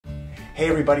Hey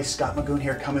everybody, Scott Magoon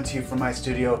here coming to you from my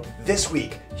studio. This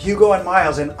week, Hugo and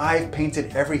Miles and I've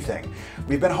painted everything.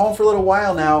 We've been home for a little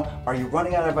while now. Are you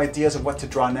running out of ideas of what to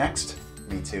draw next?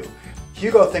 Me too.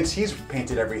 Hugo thinks he's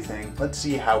painted everything. Let's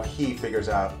see how he figures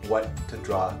out what to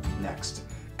draw next.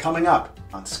 Coming up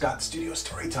on Scott Studio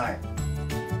Storytime.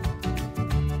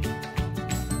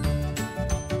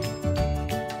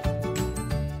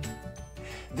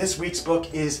 This week's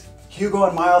book is Hugo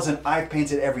and Miles and I've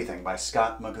Painted Everything by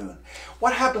Scott Magoon.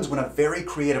 What happens when a very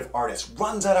creative artist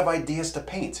runs out of ideas to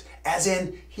paint? As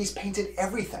in, he's painted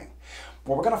everything.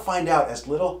 Well, we're going to find out as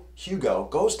little Hugo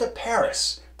goes to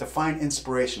Paris to find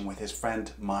inspiration with his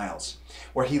friend Miles,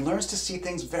 where he learns to see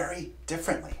things very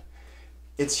differently.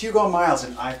 It's Hugo and Miles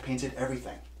and I've Painted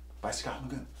Everything by Scott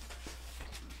Magoon.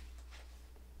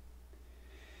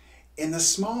 In the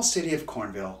small city of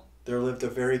Cornville, there lived a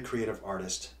very creative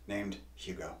artist named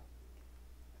Hugo.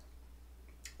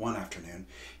 One afternoon,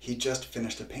 he just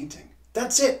finished a painting.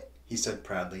 "That's it," he said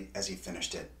proudly as he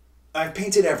finished it. "I've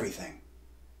painted everything."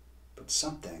 But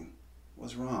something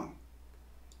was wrong.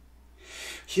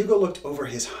 Hugo looked over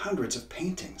his hundreds of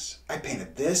paintings. "I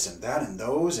painted this and that and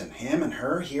those and him and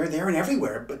her, here, there, and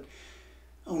everywhere, but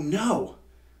oh no,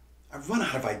 I've run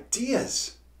out of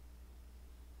ideas."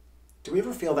 Do we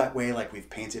ever feel that way, like we've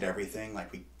painted everything,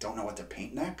 like we don't know what to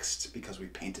paint next because we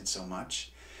painted so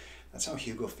much? That's how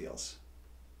Hugo feels.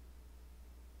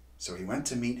 So he went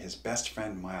to meet his best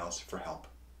friend Miles for help.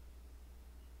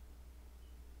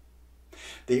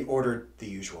 They ordered the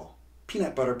usual,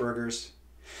 peanut butter burgers.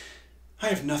 "I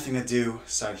have nothing to do,"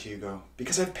 sighed Hugo,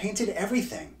 "because I've painted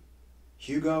everything."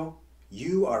 "Hugo,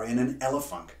 you are in an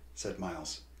elefunk," said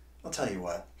Miles. "I'll tell you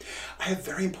what, I have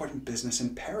very important business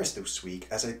in Paris this week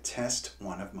as I test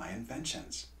one of my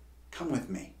inventions. Come with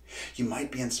me. You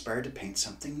might be inspired to paint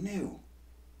something new."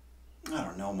 "I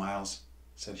don't know, Miles,"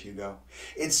 said Hugo.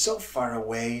 "It's so far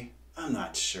away, I'm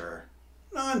not sure."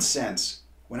 "Nonsense.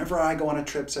 Whenever I go on a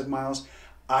trip," said Miles,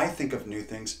 "I think of new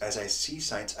things as I see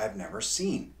sights I've never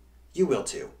seen. You will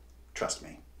too. Trust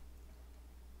me."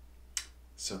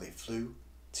 So they flew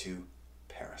to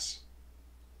Paris.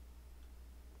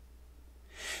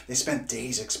 They spent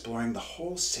days exploring the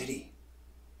whole city.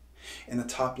 In the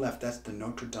top left, that's the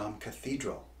Notre Dame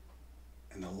Cathedral.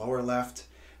 In the lower left,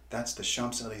 that's the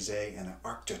Champs-Élysées and the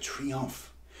Arc de Triomphe,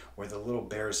 where the little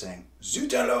bear sang,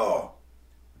 "Zut alors!"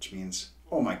 which means,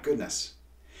 "Oh my goodness."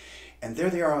 And there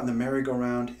they are on the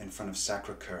merry-go-round in front of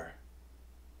Sacré-Cœur.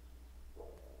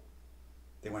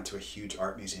 They went to a huge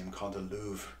art museum called the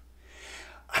Louvre.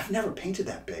 "I've never painted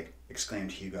that big,"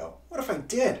 exclaimed Hugo. "What if I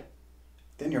did?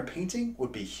 Then your painting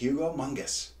would be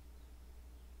Hugo-mungus."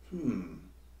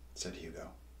 Said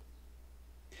Hugo.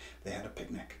 They had a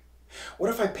picnic.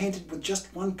 "What if I painted with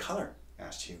just one color?"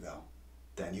 asked Hugo.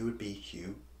 "Then you would be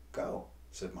Hugo,"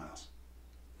 said Miles.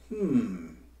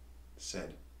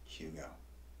 Said Hugo.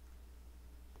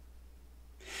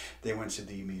 They went to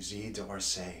the Musée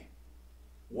d'Orsay.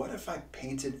 "What if I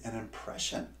painted an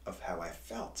impression of how I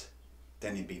felt?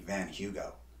 Then you'd be Van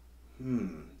Hugo."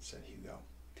 Said Hugo.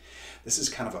 This is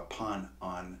kind of a pun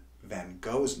on Van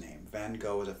Gogh's name. Van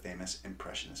Gogh was a famous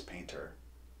Impressionist painter.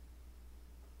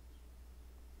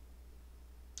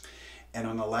 And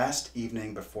on the last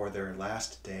evening before their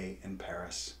last day in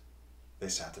Paris, they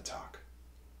sat to talk.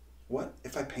 "What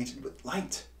if I painted with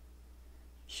light?"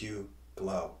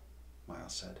 "Hugo,"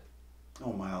 Miles said.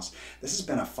 "Oh, Miles, this has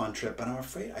been a fun trip, but I'm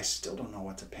afraid I still don't know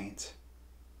what to paint."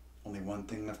 "Only one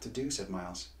thing left to do," said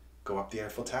Miles. "Go up the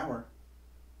Eiffel Tower."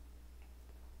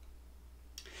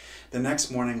 The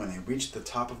next morning, when they reached the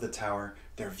top of the tower,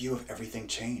 their view of everything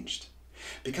changed.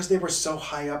 Because they were so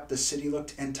high up, the city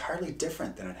looked entirely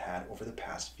different than it had over the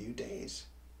past few days.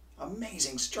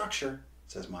 "Amazing structure,"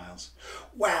 says Miles.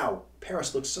 "Wow,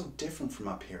 Paris looks so different from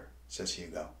up here," says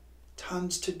Hugo.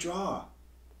 "Tons to draw."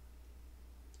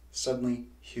 Suddenly,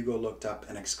 Hugo looked up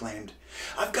and exclaimed,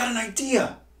 "I've got an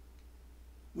idea!"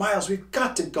 "Miles, we've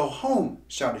got to go home,"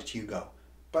 shouted Hugo.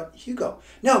 "But Hugo,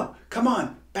 no, come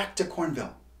on, back to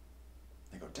Cornville."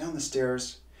 They go down the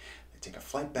stairs. They take a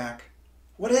flight back.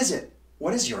 "What is it?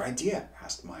 What is your idea?"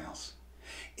 asked Miles.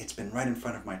 "It's been right in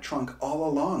front of my trunk all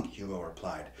along," Hugo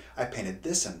replied. "I painted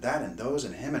this and that and those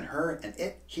and him and her and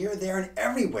it, here, there, and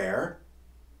everywhere.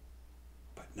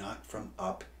 But not from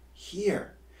up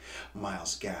here."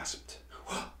 Miles gasped.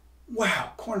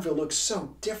 "Wow, Cornville looks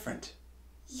so different."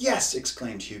 "Yes,"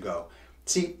 exclaimed Hugo.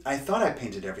 "See, I thought I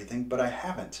painted everything, but I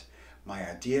haven't. My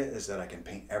idea is that I can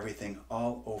paint everything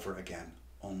all over again,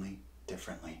 only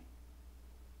differently."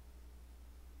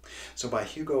 So by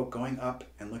Hugo going up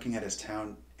and looking at his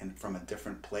town from a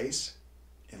different place,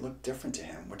 it looked different to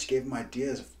him, which gave him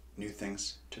ideas of new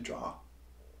things to draw.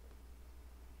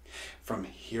 from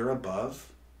here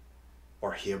above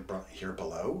or here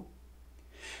below.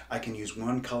 I can use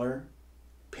one color,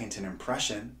 paint an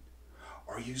impression,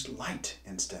 or use light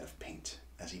instead of paint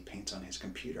as he paints on his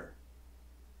computer.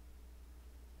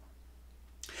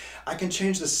 I can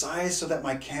change the size so that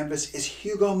my canvas is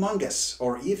Hugo-mongous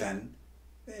or even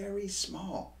very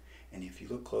small. And if you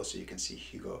look closer, you can see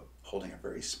Hugo holding a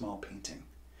very small painting.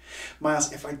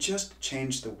 Miles, if I just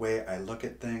change the way I look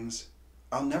at things,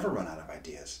 I'll never run out of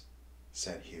ideas,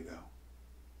 said Hugo.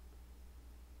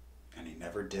 And he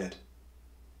never did.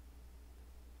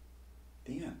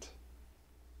 The end.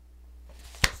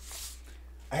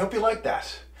 I hope you like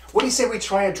that. What do you say we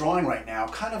try a drawing right now,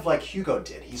 kind of like Hugo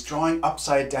did? He's drawing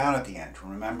upside down at the end.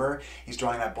 Remember? He's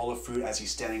drawing that bowl of fruit as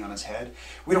he's standing on his head.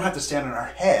 We don't have to stand on our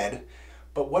head,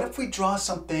 but what if we draw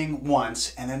something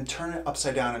once and then turn it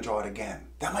upside down and draw it again?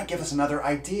 That might give us another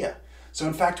idea. So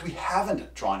in fact, we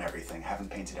haven't drawn everything, haven't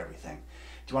painted everything.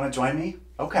 Do you want to join me?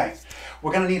 Okay.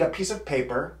 We're going to need a piece of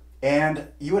paper, and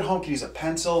you at home can use a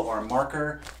pencil or a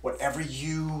marker, whatever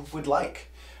you would like.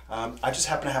 I just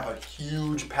happen to have a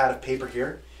huge pad of paper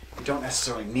here. You don't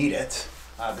necessarily need it,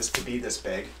 this to be this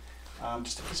big.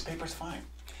 Just a piece of paper is fine.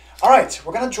 All right,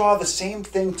 we're going to draw the same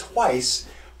thing twice,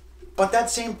 but that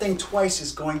same thing twice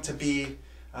is going to be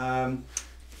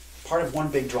part of one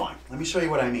big drawing. Let me show you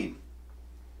what I mean.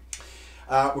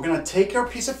 We're going to take our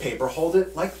piece of paper, hold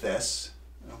it like this,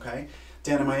 okay?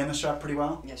 Dan, am I in the shot pretty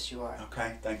well? Yes, you are.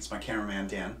 Okay, thanks, my cameraman,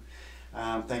 Dan.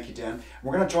 Thank you, Dan.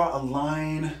 We're going to draw a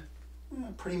line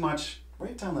pretty much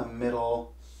right down the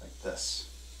middle like this.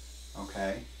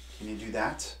 Okay, can you do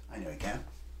that? I know you can.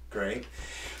 Great.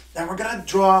 Now we're gonna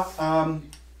draw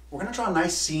a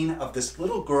nice scene of this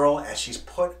little girl as she's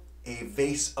put a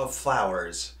vase of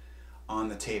flowers on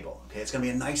the table. Okay, it's gonna be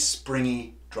a nice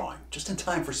springy drawing, just in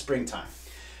time for springtime.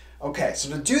 Okay, so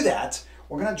to do that,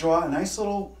 we're gonna draw a nice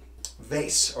little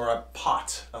vase or a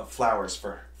pot of flowers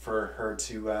for her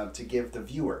to give the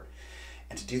viewer.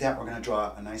 And to do that, we're gonna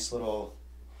draw a nice little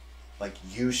like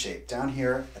U shape down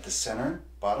here at the center,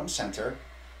 bottom center,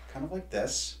 kind of like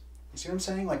this. You see what I'm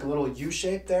saying? Like a little U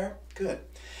shape there? Good.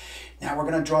 Now we're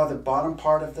gonna draw the bottom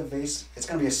part of the vase. It's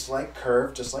gonna be a slight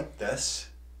curve, just like this.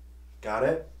 Got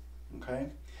it? Okay.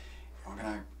 And we're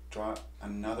gonna draw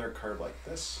another curve like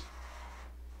this.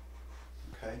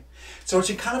 Okay. So it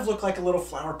should kind of look like a little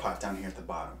flower pot down here at the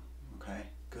bottom. Okay,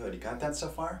 good. You got that so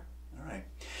far? All right.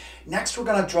 Next we're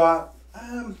gonna draw,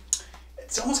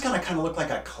 it's almost gonna kind of look like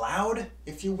a cloud,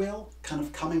 if you will, kind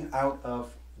of coming out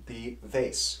of the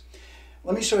vase.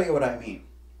 Let me show you what I mean.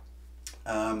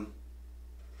 I'm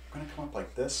gonna come up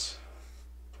like this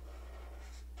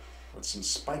with some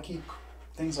spiky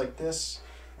things like this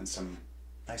and some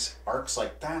nice arcs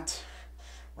like that,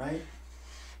 right?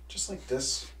 Just like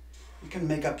this. You can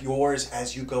make up yours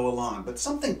as you go along, but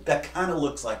something that kind of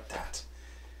looks like that.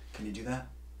 Can you do that?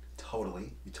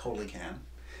 Totally, you totally can.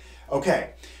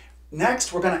 Okay.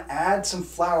 Next, we're going to add some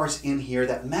flowers in here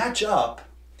that match up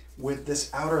with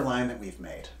this outer line that we've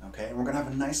made, okay? And we're going to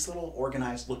have a nice little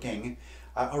organized looking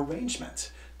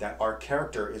arrangement that our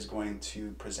character is going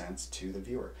to present to the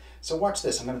viewer. So watch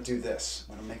this. I'm going to do this.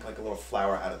 I'm going to make like a little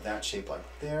flower out of that shape like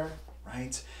there,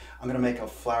 right? I'm going to make a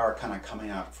flower kind of coming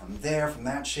out from there, from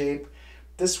that shape.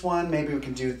 This one, maybe we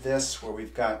can do this where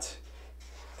we've got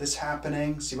this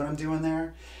happening. See what I'm doing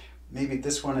there? Maybe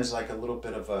this one is like a little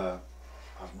bit of a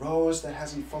rose that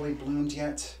hasn't fully bloomed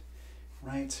yet,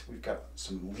 right? We've got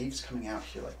some leaves coming out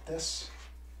here like this,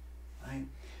 right?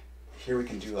 Here we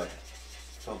can do like,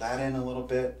 fill that in a little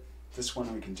bit. This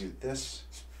one we can do this,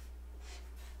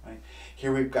 right?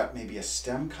 Here we've got maybe a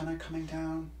stem kind of coming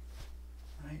down,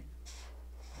 right?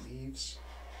 Leaves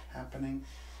happening.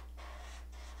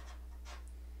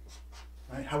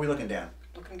 Right, how are we looking, Dan?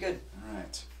 Looking good. All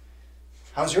right.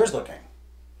 How's yours looking?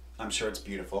 I'm sure it's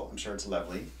beautiful. I'm sure it's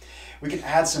lovely. We can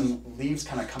add some leaves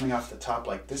kind of coming off the top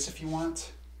like this if you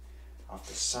want. Off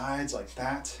the sides like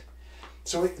that.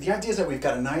 So the idea is that we've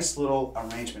got a nice little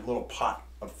arrangement, a little pot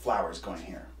of flowers going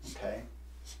here, okay?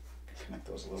 Connect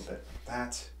those a little bit like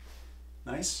that.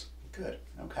 Nice? Good,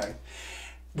 okay.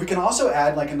 We can also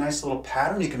add like a nice little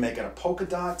pattern. You can make it a polka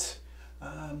dot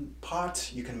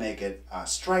pot. You can make it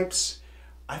stripes.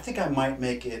 I think I might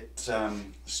make it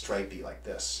stripey like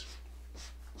this.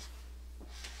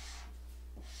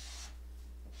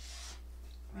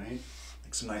 Right?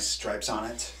 Make some nice stripes on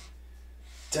it.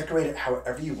 Decorate it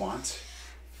however you want.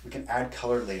 We can add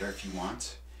color later if you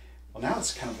want. Well, now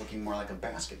it's kind of looking more like a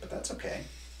basket, but that's okay.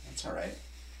 That's all right.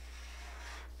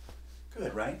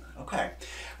 Good, right? Okay.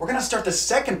 We're going to start the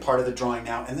second part of the drawing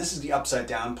now, and this is the upside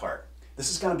down part. This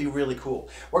is going to be really cool.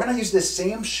 We're going to use this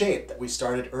same shape that we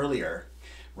started earlier,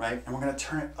 right? And we're gonna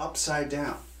turn it upside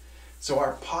down. So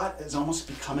our pot is almost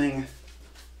becoming,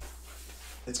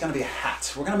 it's gonna be a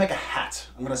hat. We're gonna make a hat.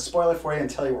 I'm gonna spoil it for you and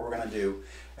tell you what we're gonna do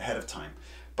ahead of time.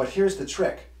 But here's the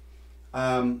trick.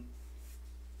 We're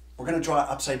gonna draw it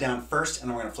upside down first and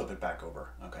then we're gonna flip it back over,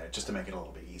 okay? Just to make it a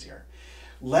little bit easier.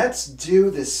 Let's do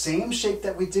the same shape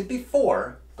that we did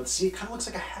before, but see, it kind of looks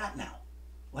like a hat now.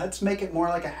 Let's make it more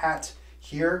like a hat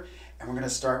here, and we're gonna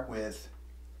start with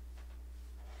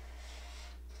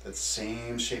the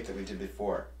same shape that we did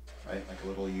before, right? Like a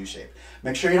little U shape.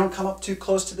 Make sure you don't come up too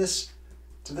close to this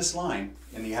line,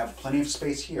 and you have plenty of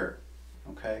space here,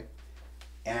 okay?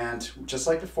 And just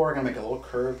like before, we're gonna make a little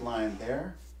curved line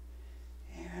there,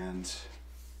 and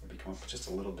maybe come up just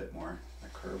a little bit more, a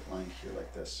curved line here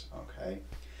like this, okay?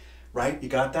 Right, you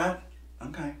got that?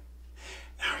 Okay.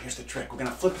 Now here's the trick. We're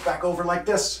gonna flip it back over like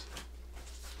this,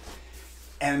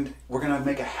 and we're gonna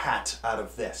make a hat out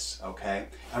of this, okay?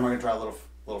 And we're gonna draw a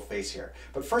little face here.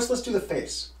 But first, let's do the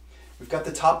face. We've got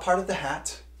the top part of the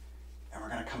hat, and we're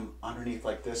gonna come underneath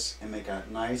like this and make a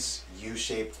nice U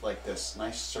shape like this,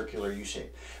 nice circular U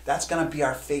shape. That's gonna be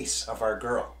our face of our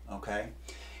girl, okay?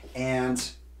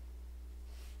 And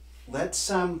let's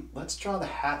draw the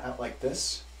hat out like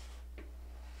this.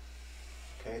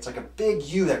 Okay, it's like a big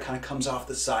U that kind of comes off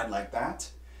the side like that.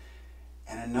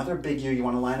 And another big U, you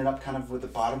want to line it up kind of with the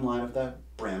bottom line of the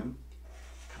brim.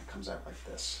 Kind of comes out like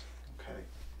this, okay?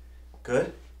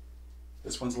 Good?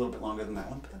 This one's a little bit longer than that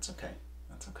one, but that's okay,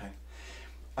 that's okay.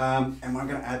 And we're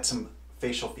gonna add some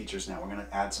facial features now. We're gonna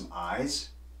add some eyes,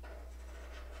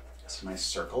 some nice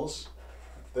circles,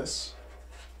 like this,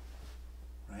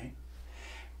 right?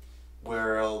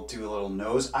 We'll do a little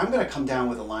nose. I'm gonna come down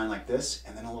with a line like this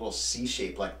and then a little C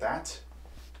shape like that.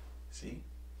 See?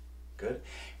 Good.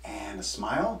 And a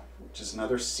smile, which is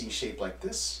another C shape like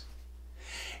this.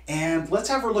 And let's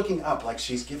have her looking up like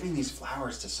she's giving these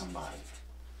flowers to somebody,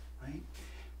 right?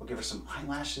 We'll give her some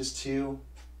eyelashes too,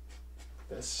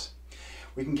 this.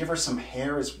 We can give her some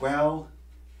hair as well.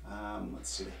 Let's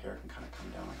see, the hair can kind of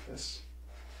come down like this.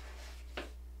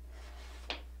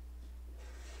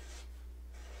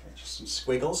 Just some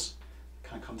squiggles,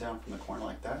 kind of come down from the corner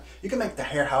like that. You can make the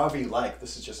hair however you like.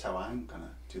 This is just how I'm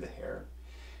gonna do the hair.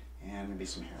 And maybe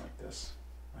some hair like this,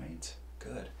 right?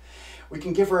 Good. We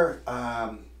can give her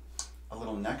a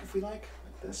little neck if we like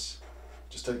this.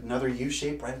 Just another U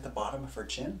shape right at the bottom of her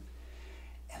chin.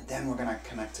 And then we're gonna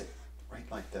connect it right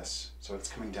like this. So it's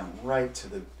coming down right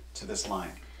to this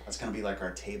line. That's gonna be like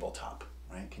our tabletop,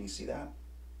 right? Can you see that?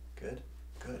 Good,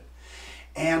 good.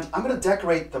 And I'm gonna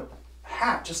decorate the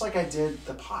hat just like I did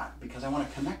the pot because I want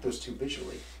to connect those two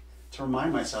visually to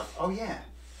remind myself, oh yeah,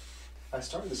 I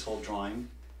started this whole drawing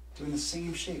doing the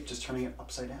same shape, just turning it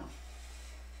upside down.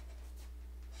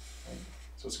 Right?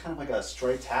 So it's kind of like a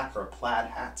striped hat or a plaid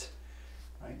hat,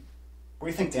 right? What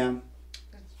do you think, Dan?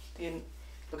 It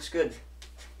looks good.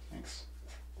 Thanks.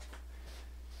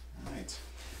 All right.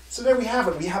 So there we have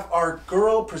it. We have our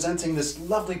girl presenting this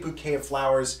lovely bouquet of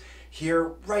flowers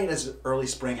here right as early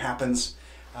spring happens.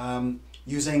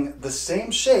 Using the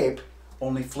same shape,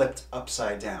 only flipped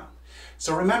upside down.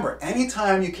 So remember,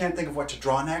 anytime you can't think of what to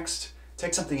draw next,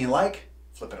 take something you like,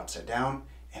 flip it upside down,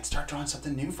 and start drawing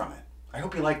something new from it. I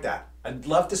hope you like that. I'd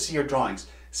love to see your drawings.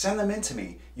 Send them in to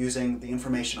me using the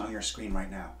information on your screen right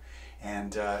now.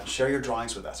 And share your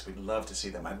drawings with us. We'd love to see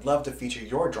them. I'd love to feature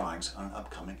your drawings on an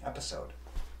upcoming episode.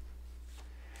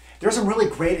 There are some really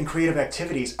great and creative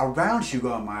activities around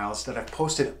Hugo and Miles that I've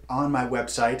posted on my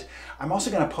website. I'm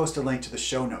also going to post a link to the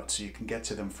show notes so you can get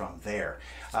to them from there.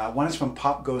 One is from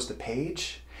Pop Goes the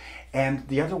Page, and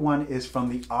the other one is from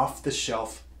the Off the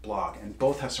Shelf blog, and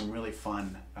both have some really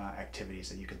fun activities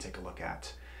that you can take a look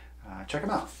at. Check them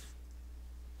out.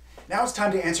 Now it's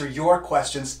time to answer your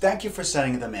questions. Thank you for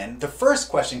sending them in. The first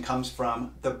question comes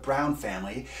from the Brown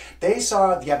family. They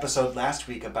saw the episode last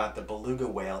week about the beluga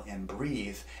whale in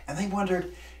Breathe, and they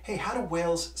wondered, hey, how do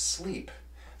whales sleep?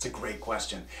 It's a great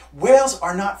question. Whales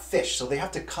are not fish, so they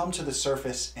have to come to the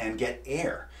surface and get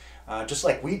air, just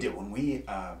like we do when we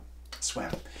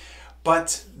swim.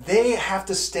 But they have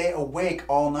to stay awake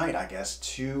all night, I guess,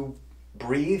 to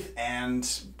breathe and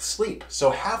sleep.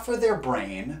 So half of their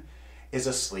brain is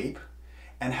asleep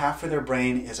and half of their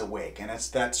brain is awake, and it's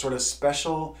that sort of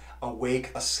special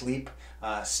awake asleep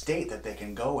state that they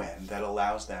can go in that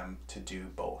allows them to do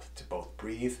both, to both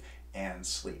breathe and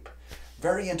sleep.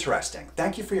 Very interesting.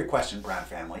 Thank you for your question, Brown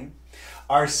family.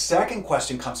 Our second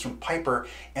question comes from Piper,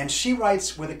 and she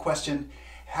writes with a question,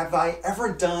 have I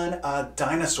ever done a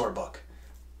dinosaur book?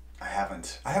 I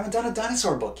haven't done a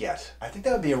dinosaur book yet. I think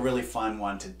that would be a really fun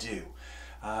one to do.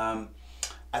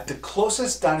 The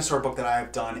closest dinosaur book that I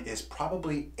have done is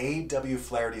probably A.W.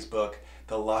 Flaherty's book,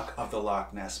 The Luck of the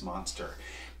Loch Ness Monster.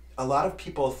 A lot of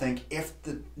people think if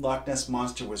the Loch Ness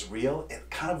Monster was real, it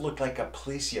kind of looked like a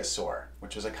plesiosaur,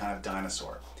 which was a kind of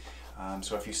dinosaur.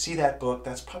 So if you see that book,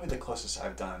 that's probably the closest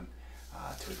I've done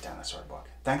to a dinosaur book.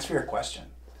 Thanks for your question.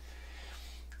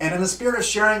 And in the spirit of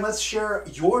sharing, let's share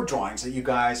your drawings that you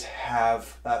guys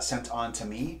have sent on to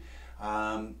me.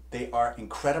 They are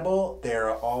incredible.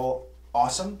 They're all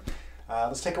awesome.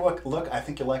 Let's take a look. I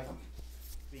think you'll like them.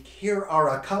 Here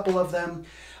are a couple of them.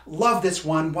 Love this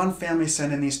one. One family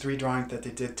sent in these 3 drawings that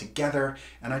they did together,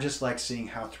 and I just like seeing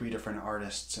how 3 different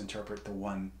artists interpret the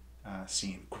one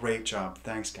scene. Great job.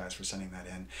 Thanks, guys, for sending that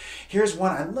in. Here's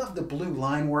one. I love the blue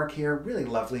line work here. Really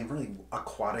lovely and really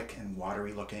aquatic and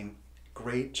watery looking.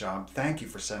 Great job. Thank you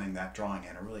for sending that drawing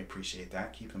in. I really appreciate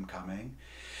that. Keep them coming.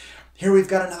 Here we've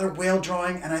got another whale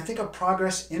drawing, and I think a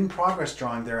in progress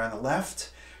drawing there on the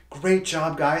left. Great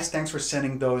job, guys. Thanks for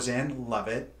sending those in. Love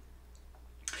it.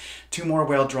 2 more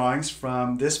whale drawings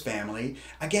from this family.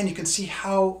 Again, you can see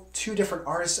how 2 different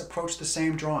artists approach the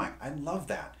same drawing. I love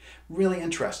that. Really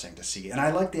interesting to see. And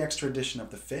I like the extra addition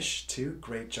of the fish too.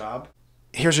 Great job.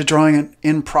 Here's a drawing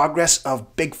in progress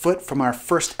of Bigfoot from our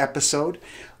first episode.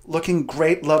 Looking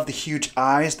great. Love the huge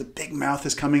eyes. The big mouth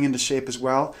is coming into shape as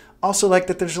well. Also like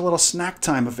that there's a little snack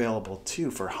time available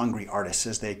too for hungry artists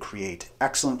as they create.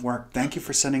 Excellent work. Thank you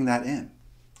for sending that in.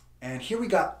 And here we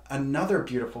got another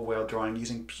beautiful whale drawing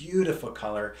using beautiful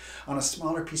color on a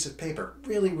smaller piece of paper.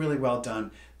 Really, really well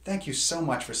done. Thank you so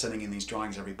much for sending in these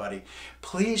drawings, everybody.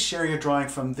 Please share your drawing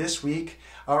from this week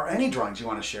or any drawings you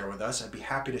want to share with us. I'd be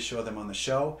happy to show them on the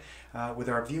show with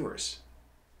our viewers.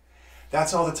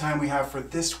 That's all the time we have for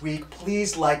this week.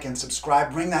 Please like and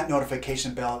subscribe. Ring that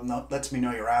notification bell. It lets me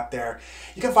know you're out there.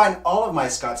 You can find all of my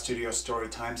Scott Studio story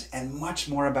times and much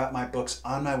more about my books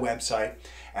on my website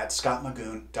at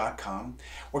scottmagoon.com.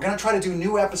 We're going to try to do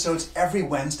new episodes every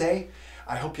Wednesday.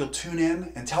 I hope you'll tune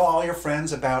in and tell all your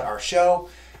friends about our show.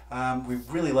 We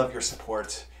really love your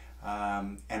support,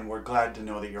 and we're glad to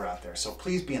know that you're out there. So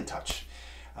please be in touch.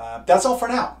 That's all for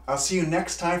now. I'll see you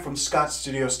next time from Scott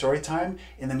Studio Storytime.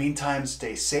 In the meantime,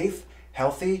 stay safe,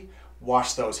 healthy,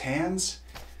 wash those hands.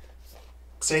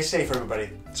 Stay safe, everybody.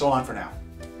 So long for now.